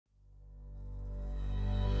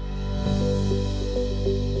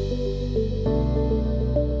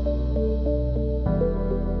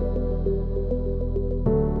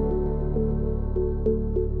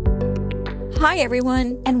Hi,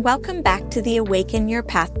 everyone, and welcome back to the Awaken Your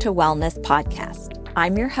Path to Wellness podcast.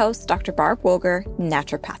 I'm your host, Dr. Barb Woger,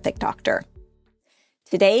 naturopathic doctor.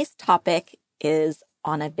 Today's topic is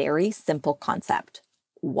on a very simple concept,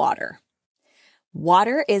 water.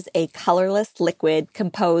 Water is a colorless liquid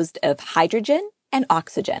composed of hydrogen and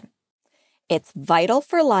oxygen. It's vital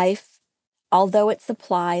for life, although it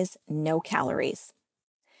supplies no calories.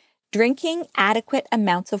 Drinking adequate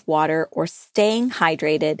amounts of water or staying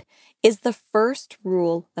hydrated is the first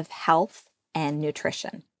rule of health and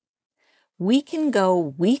nutrition. We can go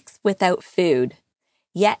weeks without food,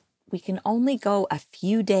 yet we can only go a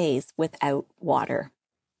few days without water.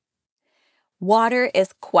 Water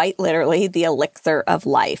is quite literally the elixir of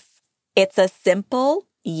life. It's a simple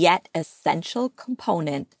yet essential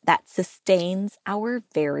component that sustains our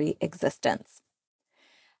very existence.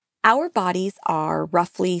 Our bodies are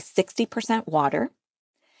roughly 60% water.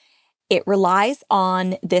 It relies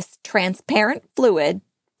on this transparent fluid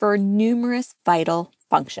for numerous vital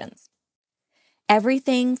functions.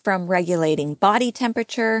 Everything from regulating body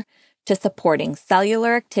temperature to supporting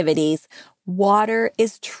cellular activities, water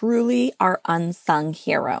is truly our unsung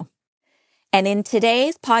hero. And in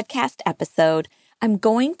today's podcast episode, I'm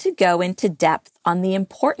going to go into depth on the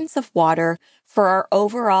importance of water for our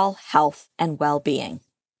overall health and well-being.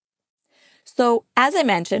 So, as I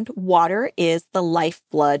mentioned, water is the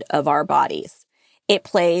lifeblood of our bodies. It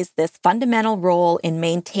plays this fundamental role in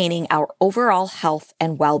maintaining our overall health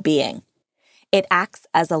and well-being. It acts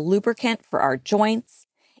as a lubricant for our joints.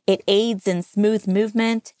 It aids in smooth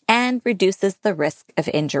movement and reduces the risk of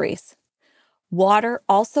injuries. Water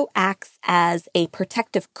also acts as a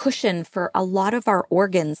protective cushion for a lot of our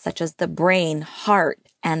organs, such as the brain, heart,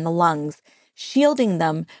 and the lungs, shielding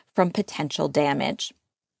them from potential damage.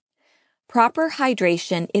 Proper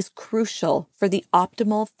hydration is crucial for the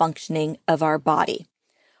optimal functioning of our body.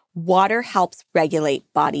 Water helps regulate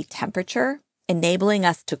body temperature, enabling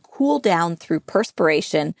us to cool down through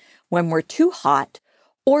perspiration when we're too hot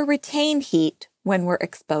or retain heat when we're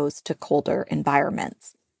exposed to colder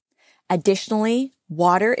environments. Additionally,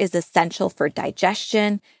 water is essential for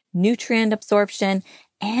digestion, nutrient absorption,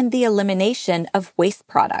 and the elimination of waste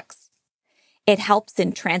products. It helps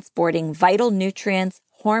in transporting vital nutrients,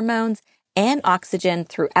 hormones, and oxygen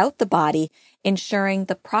throughout the body, ensuring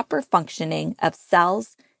the proper functioning of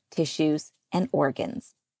cells, tissues, and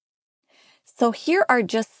organs. So here are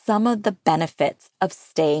just some of the benefits of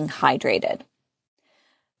staying hydrated.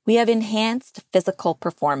 We have enhanced physical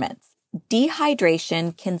performance.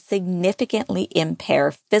 Dehydration can significantly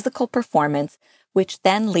impair physical performance, which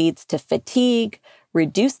then leads to fatigue,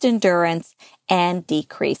 reduced endurance, and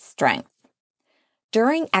decreased strength.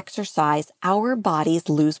 During exercise, our bodies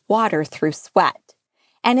lose water through sweat,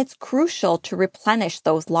 and it's crucial to replenish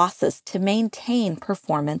those losses to maintain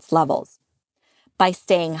performance levels. By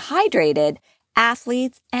staying hydrated,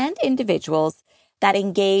 athletes and individuals that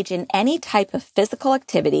engage in any type of physical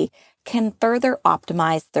activity can further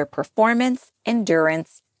optimize their performance,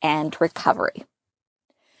 endurance, and recovery.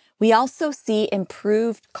 We also see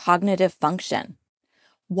improved cognitive function.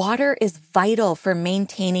 Water is vital for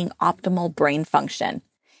maintaining optimal brain function.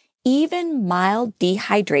 Even mild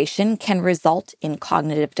dehydration can result in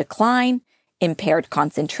cognitive decline, impaired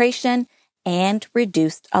concentration, and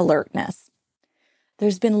reduced alertness.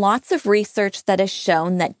 There's been lots of research that has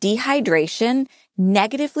shown that dehydration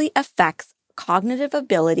negatively affects cognitive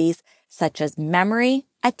abilities such as memory,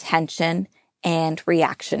 attention, and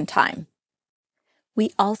reaction time.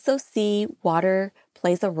 We also see water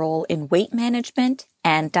plays a role in weight management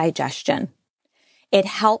and digestion. It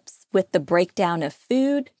helps with the breakdown of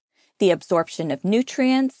food, the absorption of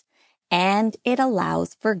nutrients, and it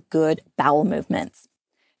allows for good bowel movements.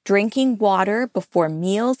 Drinking water before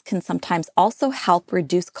meals can sometimes also help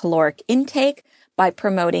reduce caloric intake by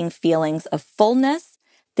promoting feelings of fullness,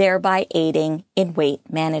 thereby aiding in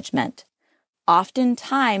weight management.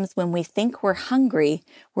 Oftentimes, when we think we're hungry,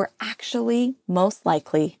 we're actually most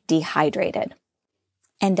likely dehydrated.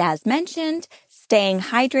 And as mentioned, staying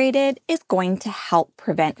hydrated is going to help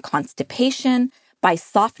prevent constipation by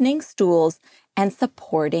softening stools and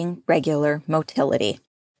supporting regular motility.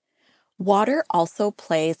 Water also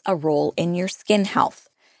plays a role in your skin health.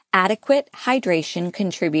 Adequate hydration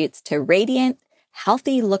contributes to radiant,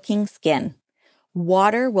 healthy-looking skin.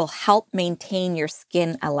 Water will help maintain your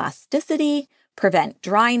skin elasticity, prevent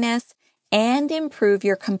dryness, and improve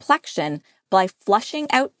your complexion by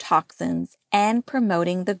flushing out toxins and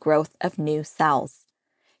promoting the growth of new cells.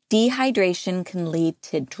 Dehydration can lead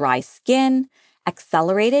to dry skin,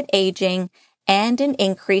 accelerated aging, and an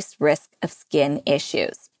increased risk of skin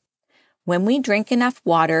issues. When we drink enough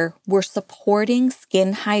water, we're supporting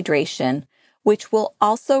skin hydration, which will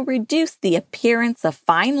also reduce the appearance of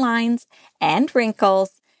fine lines and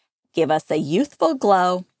wrinkles, give us a youthful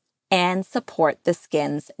glow, and support the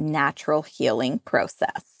skin's natural healing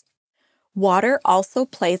process. Water also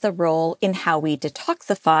plays a role in how we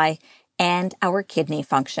detoxify and our kidney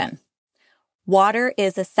function. Water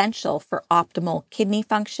is essential for optimal kidney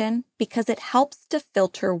function because it helps to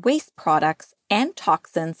filter waste products and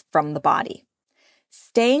toxins from the body.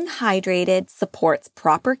 Staying hydrated supports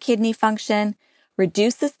proper kidney function,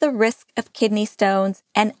 reduces the risk of kidney stones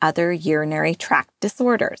and other urinary tract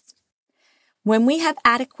disorders. When we have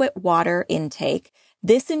adequate water intake,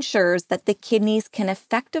 this ensures that the kidneys can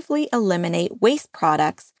effectively eliminate waste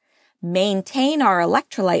products, maintain our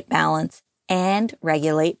electrolyte balance, and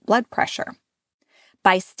regulate blood pressure.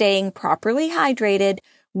 By staying properly hydrated,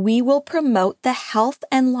 we will promote the health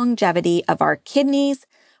and longevity of our kidneys,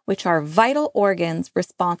 which are vital organs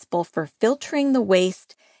responsible for filtering the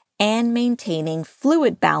waste and maintaining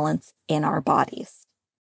fluid balance in our bodies.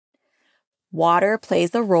 Water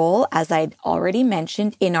plays a role, as I'd already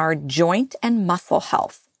mentioned, in our joint and muscle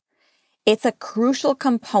health. It's a crucial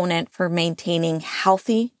component for maintaining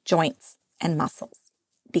healthy joints and muscles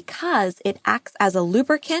because it acts as a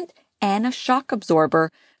lubricant and a shock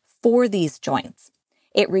absorber for these joints.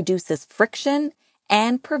 It reduces friction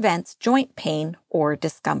and prevents joint pain or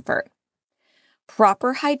discomfort.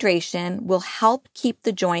 Proper hydration will help keep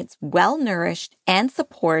the joints well nourished and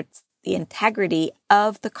supports the integrity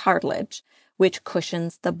of the cartilage, which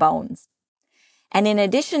cushions the bones. And in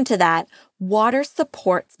addition to that, water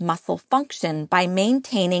supports muscle function by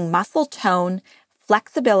maintaining muscle tone,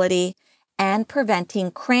 flexibility, and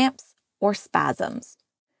preventing cramps or spasms.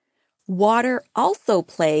 Water also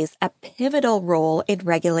plays a pivotal role in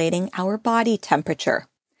regulating our body temperature.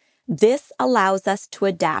 This allows us to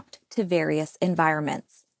adapt to various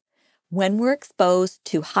environments. When we're exposed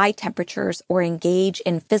to high temperatures or engage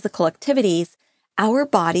in physical activities, our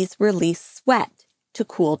bodies release sweat to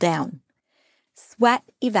cool down. Sweat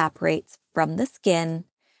evaporates from the skin,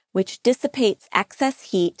 which dissipates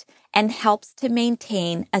excess heat and helps to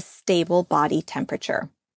maintain a stable body temperature.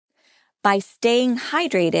 By staying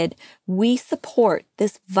hydrated, we support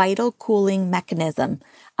this vital cooling mechanism,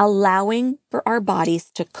 allowing for our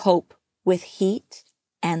bodies to cope with heat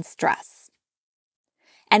and stress.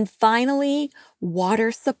 And finally,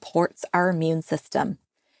 water supports our immune system.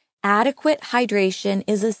 Adequate hydration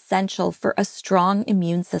is essential for a strong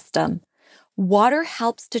immune system. Water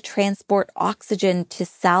helps to transport oxygen to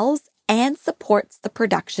cells and supports the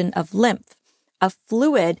production of lymph, a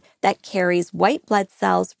fluid that carries white blood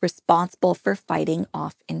cells responsible for fighting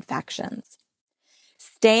off infections.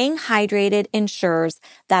 Staying hydrated ensures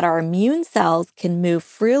that our immune cells can move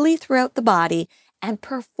freely throughout the body and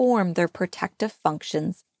perform their protective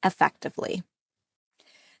functions effectively.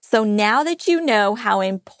 So now that you know how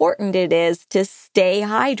important it is to stay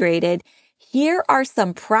hydrated, here are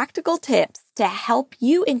some practical tips to help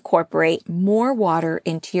you incorporate more water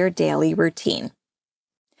into your daily routine.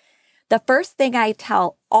 The first thing I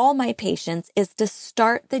tell all my patients is to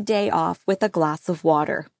start the day off with a glass of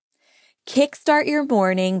water. Kickstart your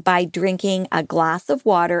morning by drinking a glass of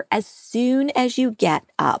water as soon as you get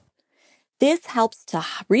up. This helps to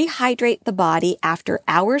rehydrate the body after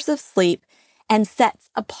hours of sleep and sets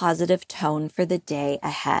a positive tone for the day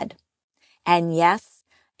ahead. And yes,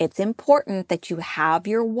 it's important that you have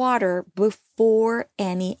your water before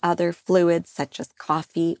any other fluids such as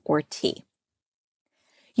coffee or tea.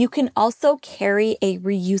 You can also carry a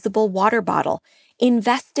reusable water bottle.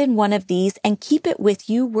 Invest in one of these and keep it with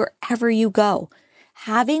you wherever you go.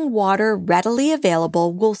 Having water readily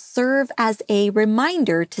available will serve as a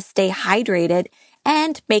reminder to stay hydrated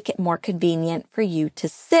and make it more convenient for you to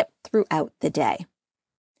sip throughout the day.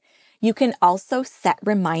 You can also set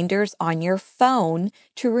reminders on your phone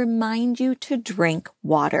to remind you to drink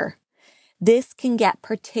water. This can get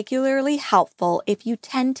particularly helpful if you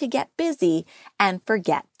tend to get busy and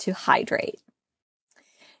forget to hydrate.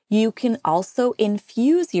 You can also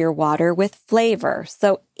infuse your water with flavor.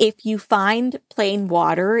 So if you find plain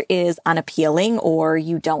water is unappealing or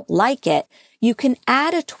you don't like it, you can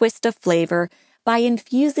add a twist of flavor by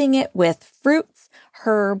infusing it with fruits,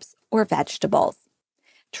 herbs, or vegetables.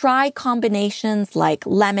 Try combinations like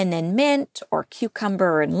lemon and mint, or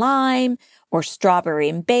cucumber and lime, or strawberry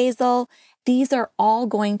and basil. These are all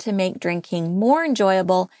going to make drinking more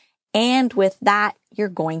enjoyable, and with that, you're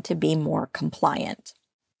going to be more compliant.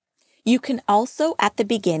 You can also, at the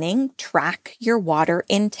beginning, track your water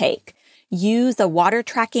intake. Use a water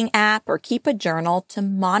tracking app or keep a journal to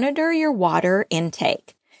monitor your water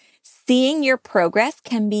intake. Seeing your progress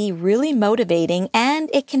can be really motivating, and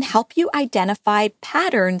it can help you identify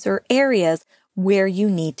patterns or areas where you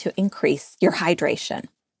need to increase your hydration.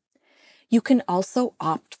 You can also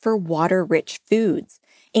opt for water-rich foods.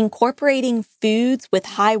 Incorporating foods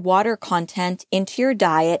with high water content into your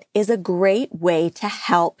diet is a great way to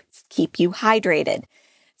help keep you hydrated.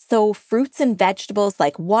 So fruits and vegetables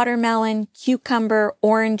like watermelon, cucumber,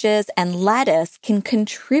 oranges, and lettuce can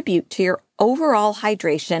contribute to your overall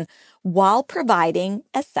hydration while providing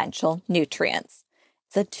essential nutrients.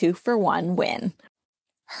 It's a 2-for-1 win.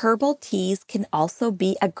 Herbal teas can also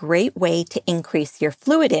be a great way to increase your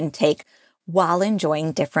fluid intake while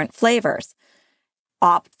enjoying different flavors.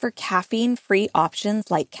 Opt for caffeine-free options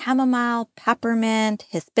like chamomile, peppermint,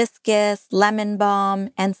 hibiscus, lemon balm,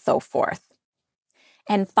 and so forth.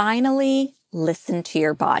 And finally, listen to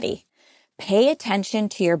your body. Pay attention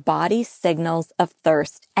to your body's signals of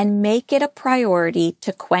thirst and make it a priority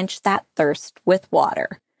to quench that thirst with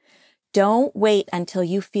water. Don't wait until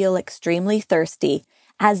you feel extremely thirsty,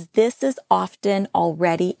 as this is often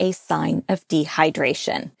already a sign of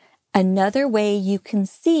dehydration. Another way you can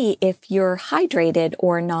see if you're hydrated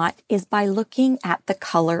or not is by looking at the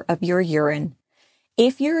color of your urine.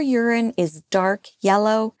 If your urine is dark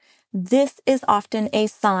yellow, this is often a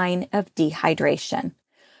sign of dehydration.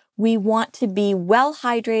 We want to be well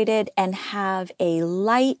hydrated and have a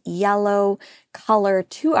light yellow color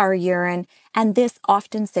to our urine, and this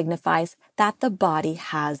often signifies that the body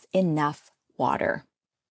has enough water.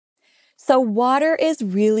 So water is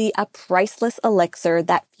really a priceless elixir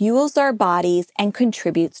that fuels our bodies and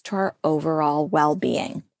contributes to our overall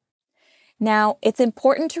well-being. Now, it's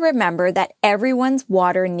important to remember that everyone's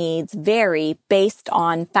water needs vary based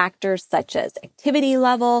on factors such as activity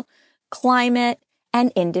level, climate,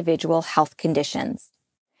 and individual health conditions.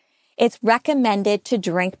 It's recommended to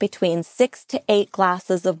drink between 6 to 8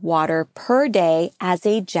 glasses of water per day as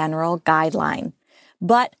a general guideline,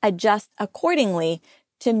 but adjust accordingly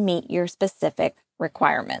to meet your specific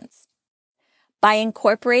requirements. By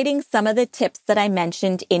incorporating some of the tips that I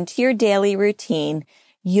mentioned into your daily routine,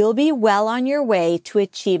 you'll be well on your way to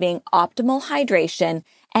achieving optimal hydration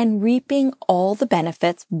and reaping all the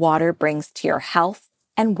benefits water brings to your health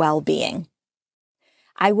and well-being.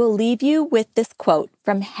 I will leave you with this quote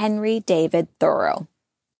from Henry David Thoreau.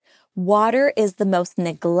 "Water is the most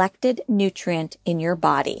neglected nutrient in your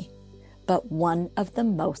body, but one of the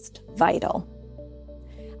most vital."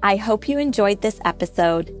 I hope you enjoyed this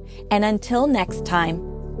episode, and until next time,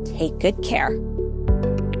 take good care.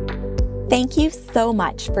 Thank you so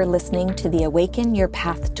much for listening to the Awaken Your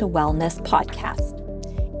Path to Wellness podcast.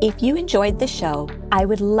 If you enjoyed the show, I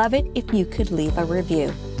would love it if you could leave a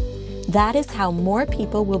review. That is how more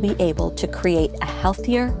people will be able to create a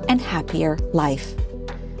healthier and happier life.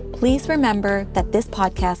 Please remember that this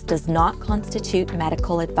podcast does not constitute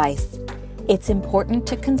medical advice. It's important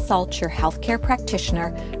to consult your healthcare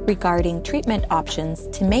practitioner regarding treatment options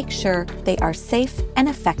to make sure they are safe and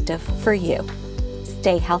effective for you.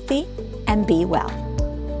 Stay healthy and be well.